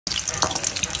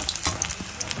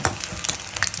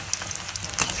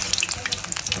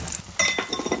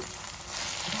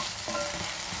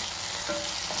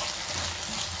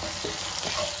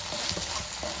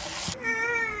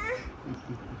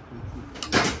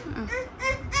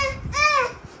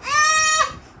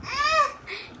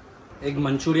Egg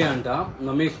Manchuria అంట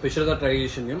mummy స్పెషల్గా try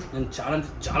చేసింది. నేను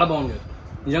చాలా బాగుంది.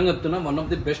 నిజంగా చెప్తున్నా, one of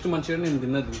the best Manchuria నేను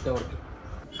తిన్నది ఇంతవరకు.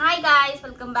 Hi guys,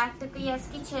 welcome back to కుయ్యాస్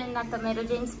kitchen. నాతో మీరు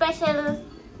ఏం స్పెషల్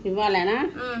ఇవ్వాలనా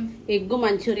ఎగ్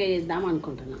మంచూరియా చేద్దాం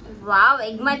అనుకుంటున్నా. Wow,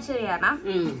 egg మంచూరియానా?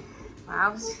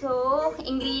 Wow. So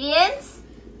ingredients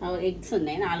eggs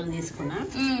ఉన్నాయి, 4 తీసుకున్నా.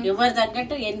 ఎవరి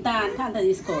తగ్గట్టు ఎంత అంటే అంత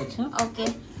తీసుకోవచ్చు. ఓకే,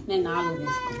 నేను 4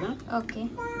 తీసుకున్నా. ఓకే.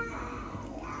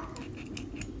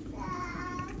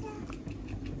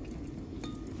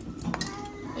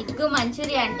 ఎగ్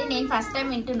మంచూరియా అంటే నేను ఫస్ట్ టైం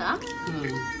వింటున్నా.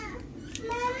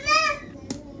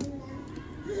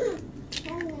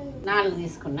 నాలుగు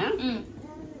తీసుకున్నా.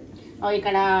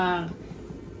 ఇక్కడ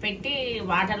పెట్టి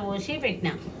వాటర్ పోసి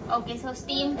పెట్టినా. ఓకే, సో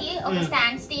స్టీమ్ కి ఒక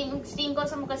స్టాండ్, స్టీమ్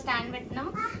కోసం ఒక స్టాండ్ పెట్టినాం.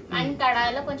 అండ్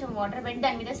కడాయిలో కొంచెం వాటర్ పెట్టి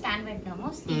దాని మీద స్టాండ్ పెట్టినాము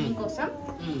స్టీమింగ్ కోసం.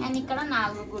 అండ్ ఇక్కడ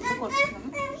 4 గుడ్లు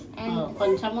కొట్టుకున్నాము. అండ్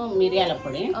కొంచెము మిరియాల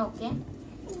పొడి. ఓకే,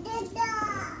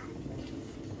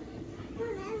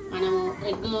 మనము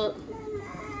ఎగ్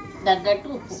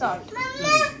తగ్గట్టు సాల్ట్.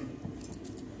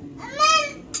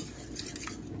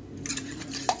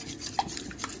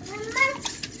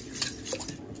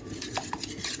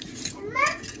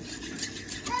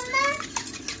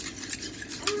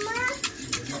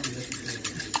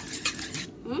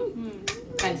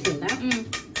 కలిసిందా?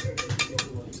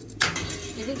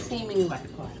 ఇది స్టీమింగ్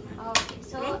పట్టుకోవాలి. ఓకే,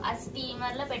 సో ఆ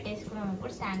స్టీమర్ లో పెట్టేసుకున్నాం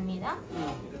ఇప్పుడు స్టాండ్ మీద.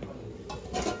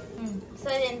 సో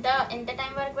ఇది ఎంత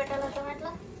టైం వరకు పెట్టాలి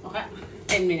అట్లా? ఒక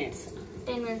 10 మినిట్స్.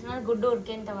 10 మినిట్స్ గుడ్డు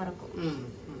ఉడికేంత వరకు.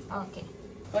 ఓకే,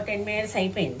 ఒక 10 మినిట్స్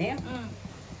అయిపోయింది.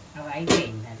 అవి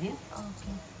అయిపోయింది అది.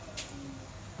 ఓకే,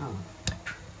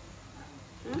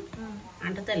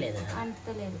 అంటుతలేదు.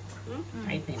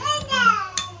 అయిపోయింది.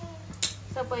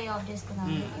 సో పొయ్యి ఆఫ్ చేసుకుందాం.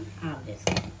 ఆఫ్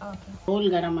చేసుకోండి. Okay, whole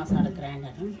garam masala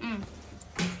grinder.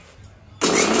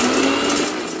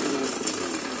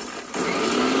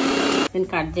 దీన్ని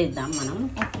కట్ చేద్దాం మనం.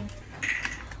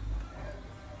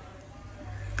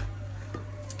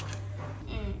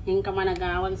 ఇంకా మనకు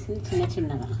కావాల్సింది చిన్న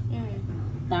చిన్నగా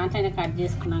దాంట్లోనే కట్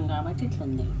చేసుకున్నాం కాబట్టి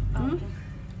ఇట్లుంది.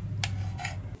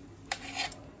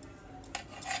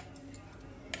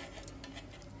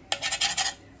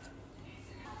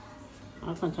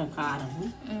 కొంచెం కారం,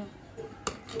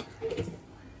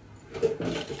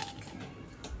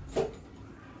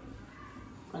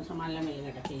 కొంచెం అల్లం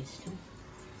వెల్లిగడ్డ పేస్ట్,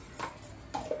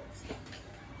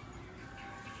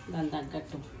 దాని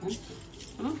తగ్గట్టు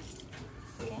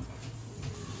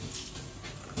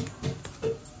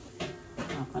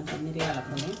కొంచెం మిరియాల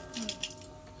పొడి.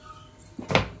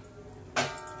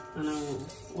 మనం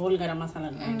హోల్ గరం మసాలా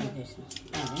గ్రైండర్ చేసాం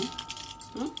అది.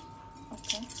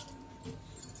 ఓకే,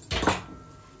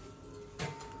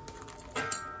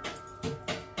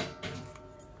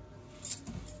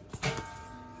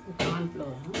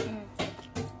 కార్న్ఫ్లోర్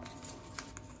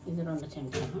ఇది 2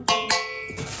 చెంచాలు.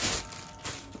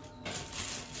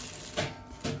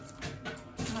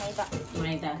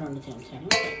 మైదా 2 చెంచాలు.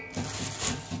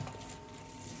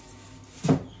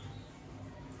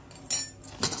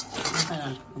 అంతా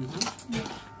కలుపుకుందాం.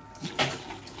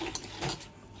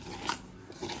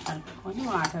 కలుపుకొని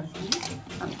వాటర్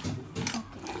కలుపుకుందాం.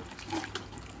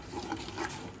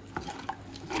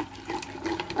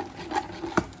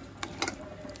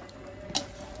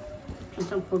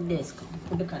 కొంచెం ఫుడ్ వేసుకోండి,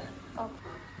 ఫుడ్ కలర్.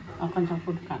 కొంచెం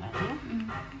ఫుడ్ కలర్.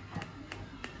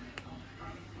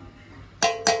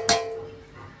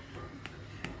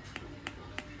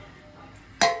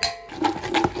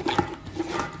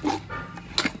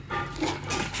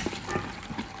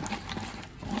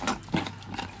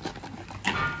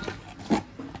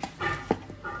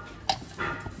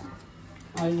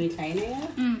 అవి వీటిలో అయినాయి.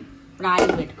 ఇప్పుడు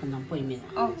ఆయిల్ పెట్టుకుందాం పొయ్యి మీద.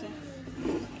 ఓకే,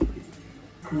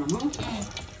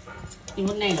 ఇవి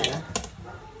ఉన్నాయి కదా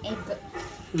ఎగ్.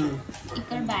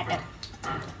 ఇక్కడ బ్యాటర్.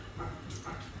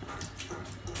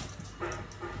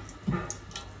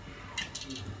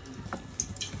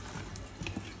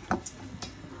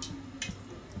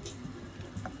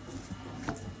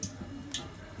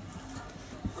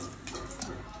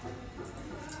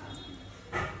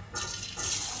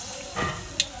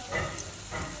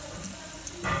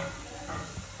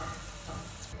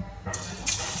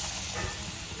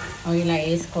 ఇలా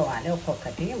వేసుకోవాలి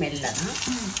ఒక్కొక్కటి మెల్లగా.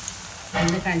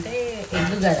 ఎందుకంటే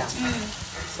ఎగ్గు కదా,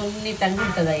 సున్నితంగా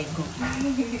ఉంటుంది ఎగ్గు.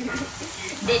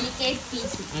 Delicate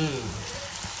piece.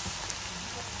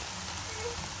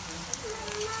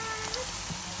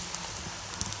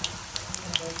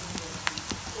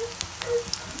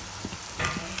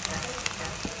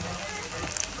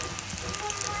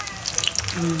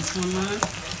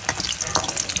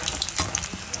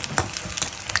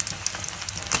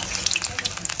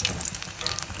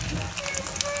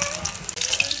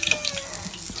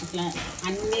 ఇట్లా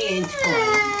అన్నీ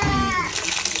వేయించుకోవాలి.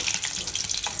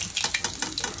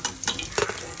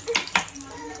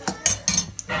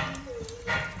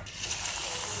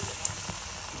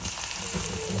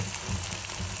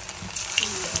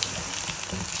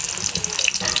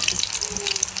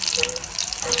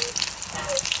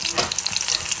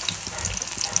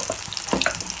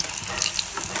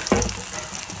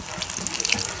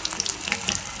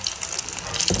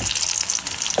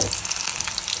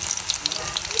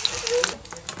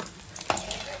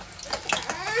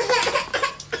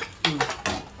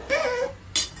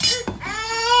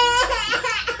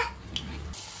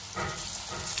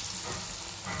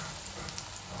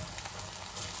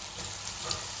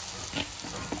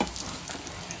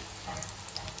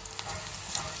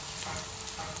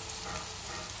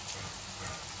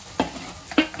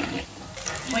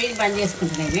 పొయ్యి బంద్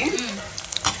చేసుకుంటున్నాయి.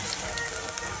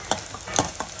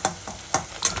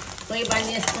 పొయ్యి బంద్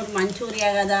చేసుకుంటే మంచూరియా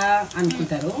కదా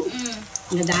అనుకుంటారు.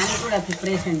 ఇంకా దానికి కూడా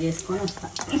ప్రిపరేషన్ చేసుకొని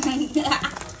వస్తాం.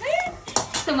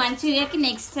 సో మంచూరియాకి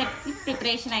నెక్స్ట్ స్టెప్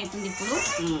ప్రిపరేషన్ అవుతుంది ఇప్పుడు.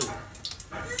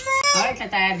 ఇట్లా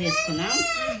తయారు చేసుకున్నా,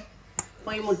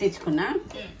 పొయ్యి ముట్టించుకున్నా,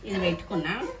 ఇది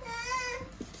పెట్టుకున్నా.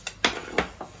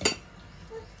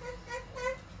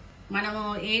 మనము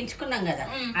వేయించుకున్నాం కదా,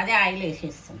 అదే ఆయిల్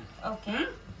వేసేస్తున్నాం. ఓకే,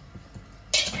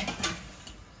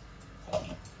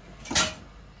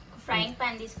 ఫ్రైయింగ్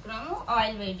పాన్ తీసుకున్నాము,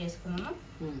 ఆయిల్ వేడి చేసుకున్నాము.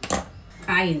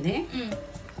 కాయింది.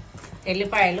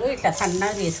 ఎల్లిపాయలు ఇట్లా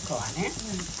సన్నగా వేసుకోవాలి.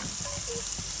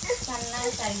 సన్నగా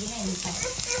తరిగిన ఎల్లిపాయలు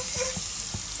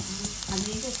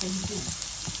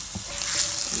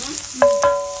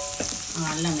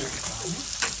అల్లం వేసుకోవాలి.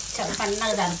 చాలా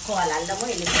సన్నగా తరుక్కోవాలి అల్లము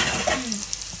ఎల్లిపాయ.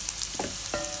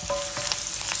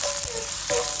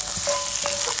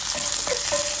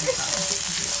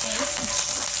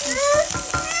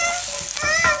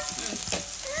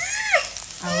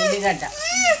 ఉల్లిగడ్డ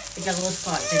ఇట్లా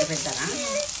కోసుకోవాలి పెద్ద పెద్దగా.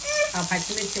 ఆ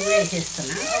పచ్చిమిర్చి కూడా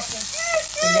వేసేస్తున్నా.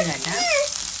 ఉల్లిగడ్డ,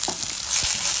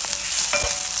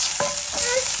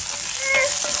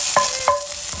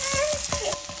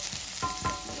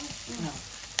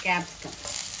 క్యాప్సికమ్,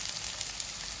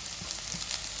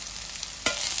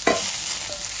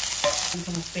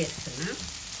 కొంచెం ఉప్పు వేస్తున్నా.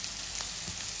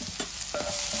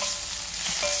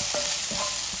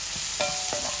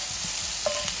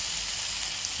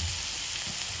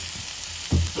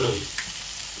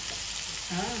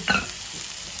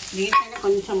 దీంట్లోనే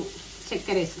కొంచెం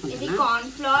చక్కెర వేసుకుంటున్నా.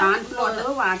 కార్న్ఫ్లోర్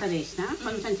వాటర్ వేసిన,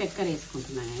 కొంచెం చక్కెర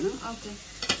వేసుకుంటున్నా నేను. ఓకే,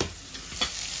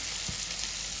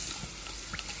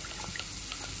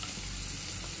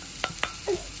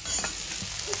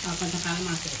 కొంచెం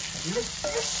కలమాకు వేస్తాను.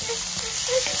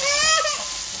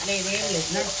 లేదేం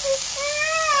లేదు.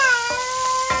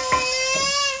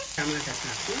 టమాటా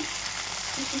సాసు,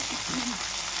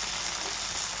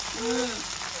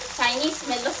 చైనీస్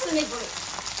స్మెల్ వస్తుంది ఇప్పుడు.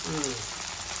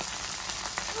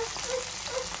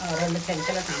 2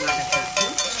 చెంచాల టమాటా సాసు,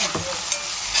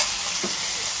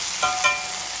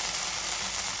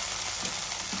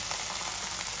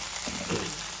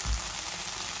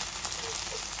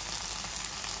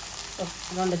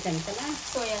 రెండు చెంచాల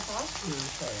సోయా సాస్,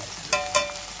 సోయా సాస్,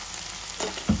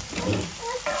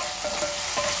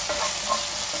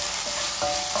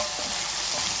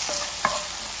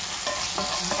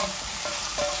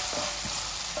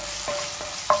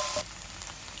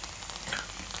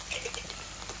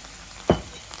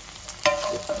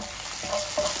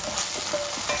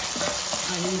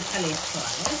 ముక్కలు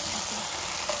వేసుకోవాలి.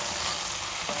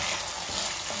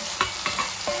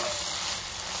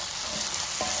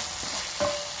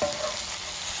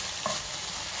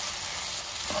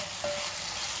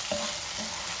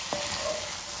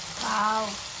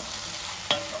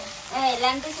 ఎలా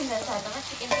అనిపిస్తుంది సార్?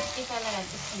 చికెన్ 65 లాగా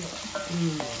అనిపిస్తుంది.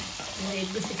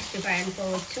 ఎగ్ 65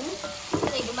 అనుకోవచ్చు,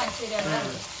 ఎగ్ మంచూరియా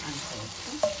అనుకోవచ్చు.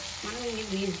 మనం ఇది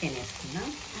వీరికేనే వేసుకుందాం.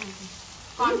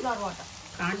 కార్న్ఫ్లవర్ వాటర్,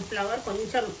 కార్న్ఫ్లవర్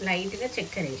కొంచెం లైట్గా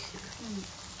చక్కెర వేసిన.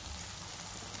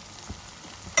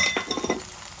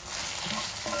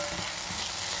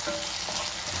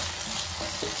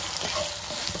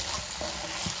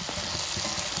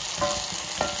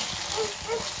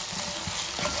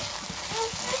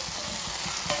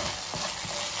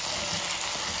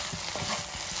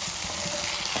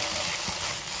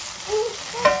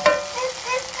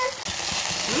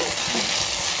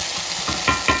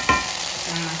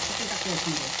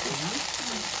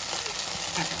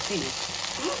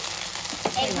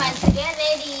 Egg Manchuria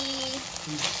ready.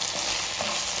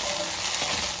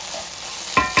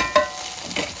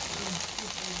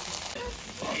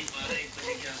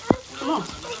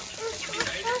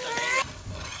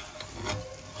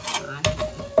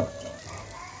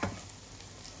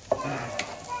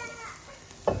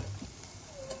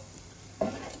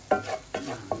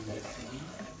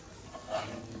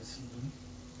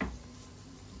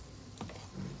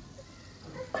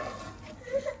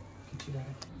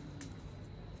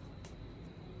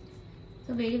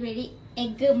 సో వేడి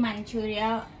egg Manchuria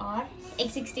or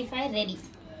egg 65 ready.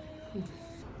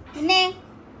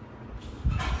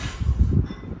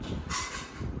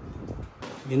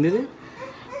 ఏంది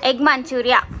ఎగ్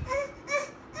మంచూరియా.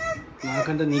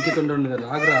 నాకంటే నీకే తొందర కదా,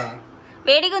 ఆగ్రా.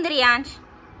 వేడిగా ఉంది రియాన్స్.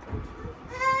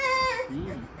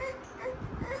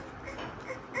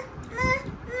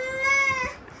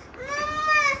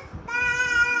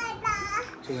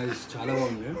 చాలా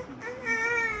బాగుంది.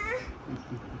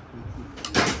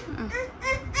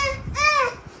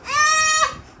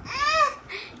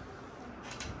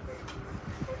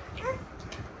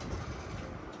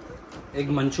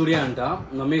 ఎగ్ మంచూరియా అంట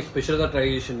మమ్మీ స్పెషల్గా ట్రై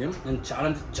చేసింది. నేను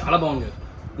చాలా బాగుంది.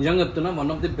 నిజంగా చెప్తున్నా,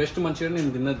 one of the best Manchuria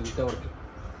నేను తిన్నది ఇంతవరకు.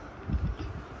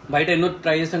 బయట ఎన్నో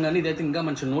ట్రై చేసాం కానీ ఇదైతే ఇంకా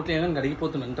మంచి నోట్లో ఏమైనా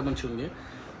అడిగిపోతుంది, అంత మంచిగా ఉంది.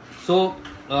 సో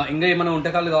ఇంకా ఏమైనా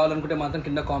వంటకాలు కావాలనుకుంటే మాత్రం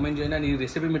కింద కామెంట్ చేయండి. అండ్ ఈ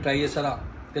రెసిపీ మీరు ట్రై చేస్తారా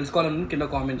తెలుసుకోవాలని కింద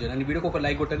కామెంట్ చేయండి. అండ్ ఈ వీడియోకి ఒక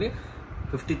లైక్ కొట్టండి.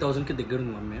 50,000కి దగ్గర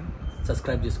ఉంది మమ్మీ.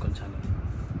 సబ్స్క్రైబ్ చేసుకోండి ఛానల్.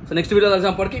 సో నెక్స్ట్ వీడియో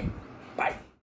కలిసాం. అప్పటికి